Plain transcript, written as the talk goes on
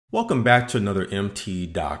Welcome back to another MT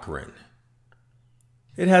Doctrine.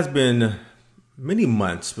 It has been many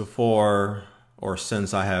months before or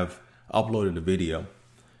since I have uploaded a video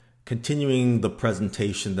continuing the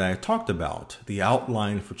presentation that I talked about, the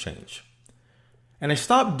outline for change. And I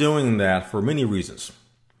stopped doing that for many reasons.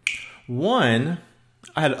 One,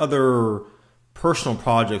 I had other personal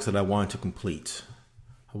projects that I wanted to complete.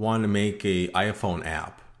 I wanted to make an iPhone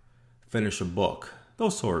app, finish a book,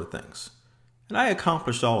 those sort of things. And I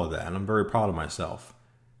accomplished all of that, and I'm very proud of myself.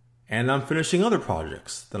 And I'm finishing other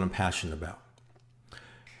projects that I'm passionate about.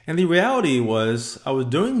 And the reality was, I was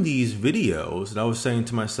doing these videos, and I was saying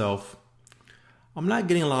to myself, I'm not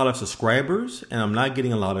getting a lot of subscribers, and I'm not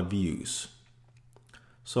getting a lot of views.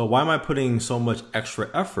 So why am I putting so much extra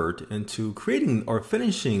effort into creating or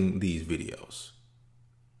finishing these videos?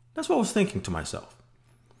 That's what I was thinking to myself.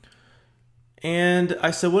 And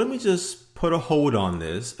I said, well, let me just put a hold on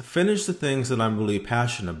this, finish the things that I'm really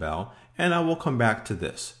passionate about, and I will come back to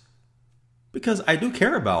this. Because I do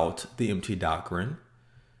care about the MT Doctrine.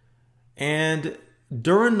 And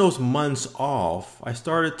during those months off, I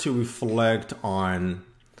started to reflect on,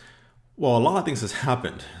 well, a lot of things has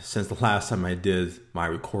happened since the last time I did my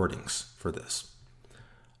recordings for this.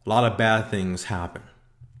 A lot of bad things happened.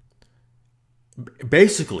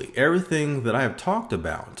 Basically, everything that I have talked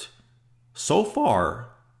about so far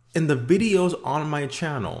in the videos on my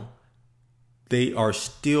channel, they are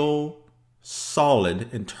still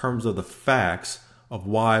solid in terms of the facts of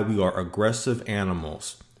why we are aggressive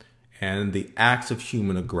animals and the acts of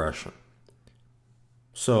human aggression.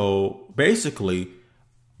 So basically,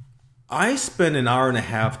 I spent an hour and a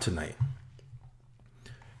half tonight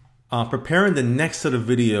preparing the next set of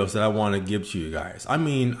videos that I want to give to you guys. I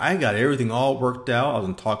mean, I got everything all worked out. I was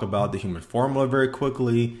going to talk about the human formula very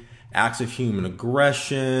quickly, acts of human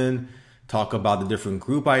aggression, talk about the different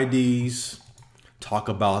group IDs, talk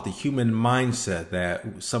about the human mindset,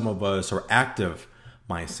 that some of us are active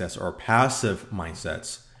mindsets or passive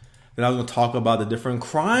mindsets. Then I was going to talk about the different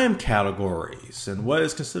crime categories and what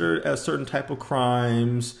is considered as certain type of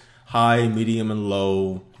crimes, high, medium, and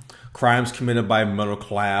low, crimes committed by middle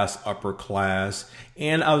class, upper class,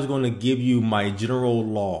 and I was going to give you my general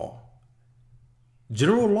laws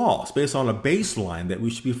based on a baseline that we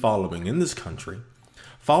should be following in this country,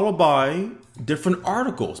 followed by different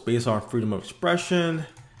articles based on freedom of expression,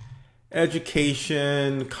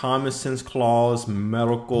 education, common sense clause,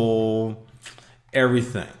 medical,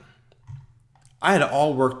 everything. I had it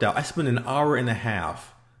all worked out. I spent an hour and a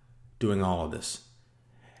half doing all of this.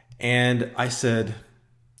 And I said,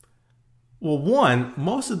 well, one,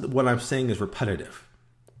 most of what I'm saying is repetitive.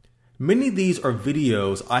 Many of these are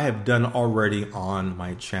videos I have done already on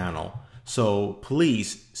my channel. So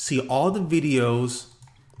please see all the videos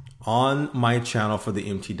on my channel for the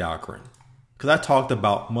MT Doctrine, because I talked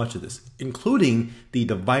about much of this, including the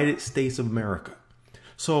divided states of America.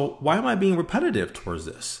 So why am I being repetitive towards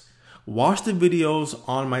this? Watch the videos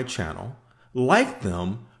on my channel, like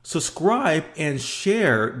them, subscribe, and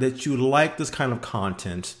share that you like this kind of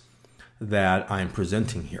content that I'm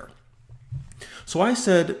presenting here. So I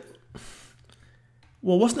said,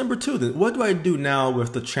 well, what's number two then? What do I do now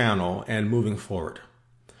with the channel and moving forward?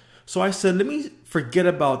 So I said, let me forget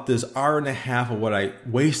about this hour and a half of what I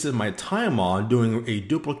wasted my time on doing a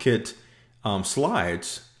duplicate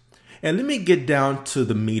slides, and let me get down to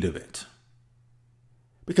the meat of it.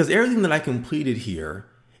 Because everything that I completed here,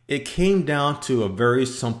 it came down to a very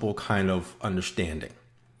simple kind of understanding.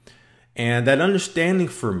 And that understanding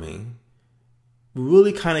for me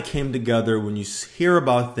really kind of came together when you hear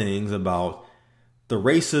about things about the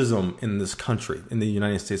racism in this country, in the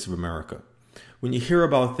United States of America. When you hear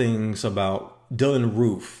about things about Dylann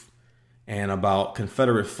Roof and about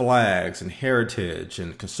Confederate flags and heritage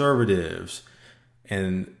and conservatives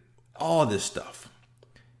and all this stuff,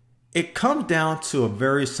 it comes down to a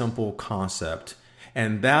very simple concept.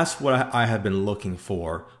 And that's what I have been looking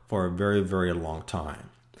for a very, very long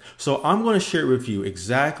time. So I'm going to share with you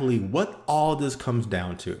exactly what all this comes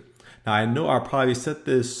down to. Now, I know I probably said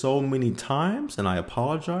this so many times, and I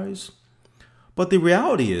apologize. But the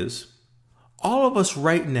reality is, all of us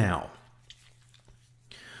right now,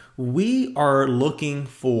 we are looking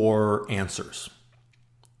for answers.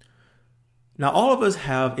 Now, all of us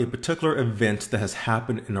have a particular event that has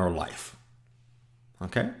happened in our life.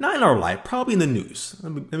 Okay? Not in our life, probably in the news.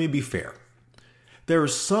 Let me be fair. There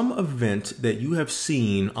is some event that you have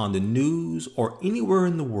seen on the news or anywhere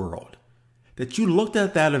in the world that you looked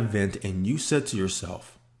at that event and you said to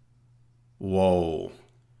yourself, whoa,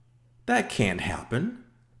 that can't happen.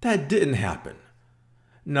 That didn't happen.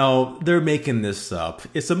 No, they're making this up.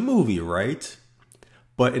 It's a movie, right?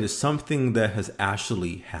 but it is something that has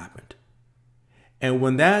actually happened. And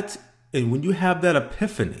when you have that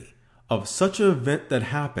epiphany of such an event that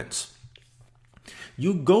happens,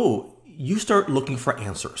 you start looking for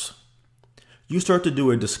answers. You start to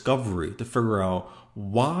do a discovery to figure out,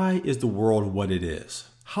 why is the world what it is?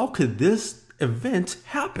 How could this event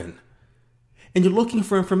happen? And you're looking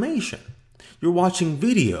for information. You're watching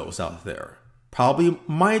videos out there. Probably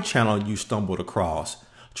my channel you stumbled across,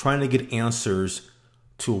 trying to get answers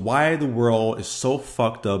to why the world is so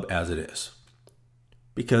fucked up as it is.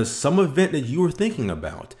 Because some event that you were thinking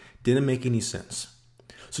about didn't make any sense.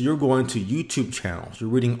 So you're going to YouTube channels,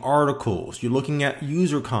 you're reading articles, you're looking at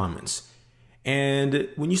user comments. And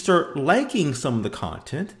when you start liking some of the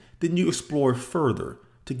content, then you explore further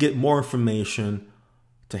to get more information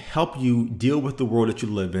to help you deal with the world that you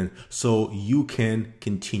live in so you can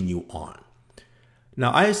continue on.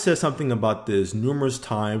 Now, I said something about this numerous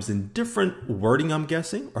times in different wording, I'm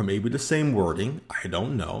guessing, or maybe the same wording, I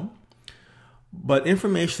don't know. But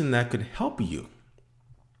information that could help you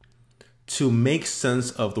to make sense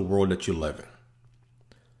of the world that you live in.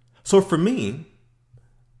 So for me,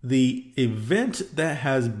 the event that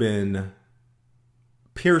has been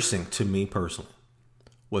piercing to me personally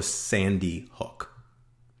was Sandy Hook.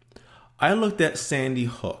 I looked at Sandy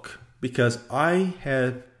Hook because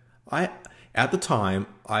at the time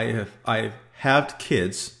I had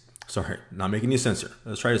kids. Sorry, not making any sense here.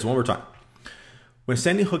 Let's try this one more time. When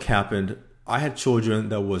Sandy Hook happened, I had children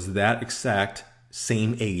that was that exact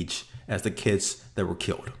same age as the kids that were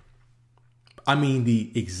killed. I mean,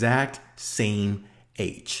 the exact same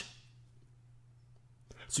age.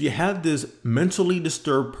 So you had this mentally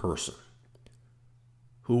disturbed person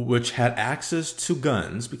which had access to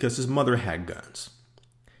guns because his mother had guns.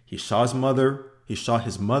 He shot his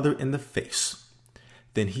mother in the face.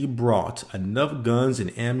 Then he brought enough guns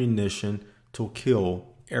and ammunition to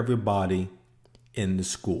kill everybody in the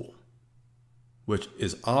school, which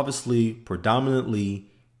is obviously predominantly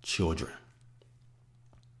children.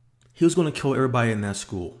 He was going to kill everybody in that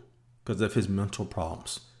school because of his mental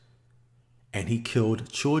problems. And he killed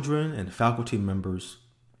children and faculty members.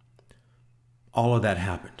 All of that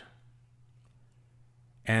happened.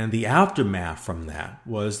 And the aftermath from that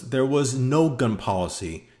was there was no gun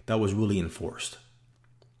policy that was really enforced.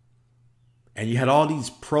 And you had all these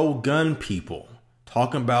pro-gun people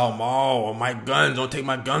talking about, oh, my guns, don't take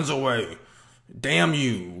my guns away. Damn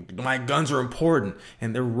you, my guns are important.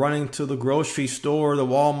 And they're running to the grocery store, the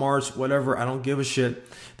Walmarts, whatever, I don't give a shit.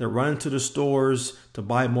 They're running to the stores to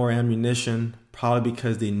buy more ammunition, probably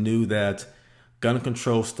because they knew that gun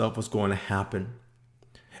control stuff was going to happen.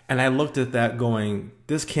 And I looked at that going,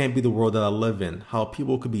 this can't be the world that I live in. How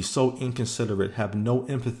people could be so inconsiderate, have no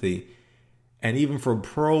empathy. And even for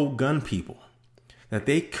pro-gun people, that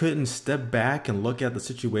they couldn't step back and look at the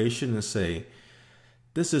situation and say,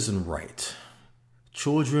 this isn't right.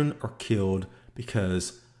 Children are killed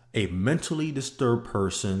because a mentally disturbed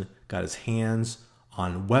person got his hands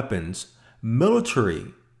on weapons,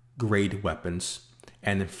 military-grade weapons,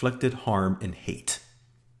 and inflicted harm and hate.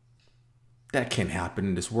 That can't happen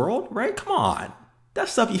in this world, right? Come on.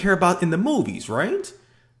 That's stuff you hear about in the movies, right?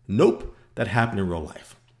 Nope, that happened in real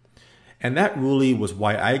life. And that really was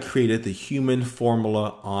why I created the human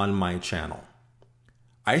formula on my channel.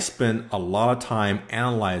 I spent a lot of time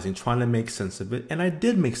analyzing, trying to make sense of it, and I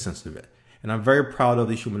did make sense of it. And I'm very proud of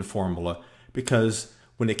the human formula because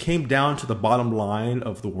when it came down to the bottom line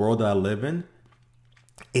of the world that I live in,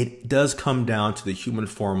 it does come down to the human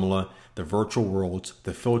formula, the virtual worlds,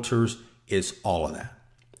 the filters, is all of that.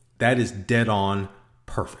 That is dead on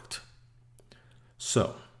perfect.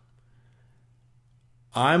 So,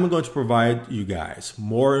 I'm going to provide you guys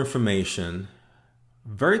more information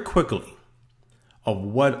very quickly of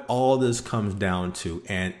what all this comes down to,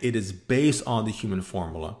 and it is based on the human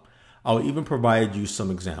formula. I'll even provide you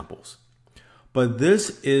some examples. But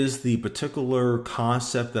this is the particular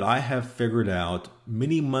concept that I have figured out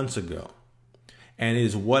many months ago, and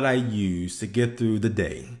is what I use to get through the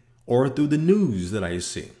day or through the news that I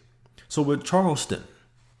see. So with Charleston,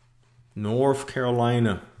 North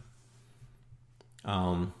Carolina,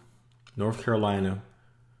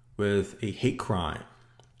 with a hate crime.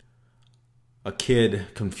 A kid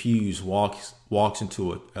confused walks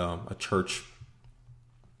into a church.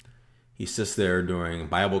 He sits there during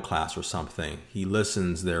Bible class or something. He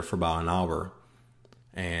listens there for about an hour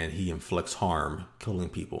and he inflicts harm, killing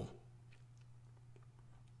people.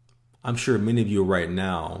 I'm sure many of you right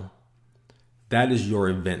now, that is your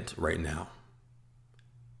event right now.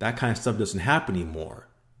 That kind of stuff doesn't happen anymore.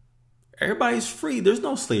 Everybody's free. There's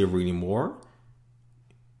no slavery anymore.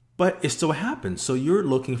 But it still happens. So you're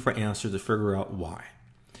looking for answers to figure out why.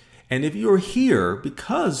 And if you're here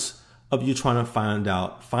because of you trying to find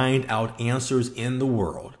out answers in the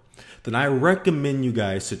world, then I recommend you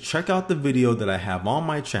guys to check out the video that I have on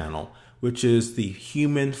my channel, which is the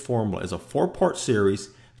Human Formula. It's a 4-part series.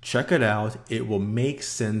 Check it out. It will make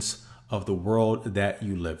sense of the world that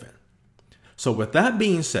you live in. So with that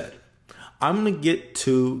being said, I'm going to get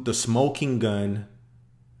to the smoking gun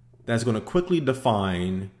that's going to quickly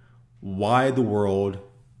define why the world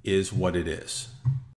is what it is.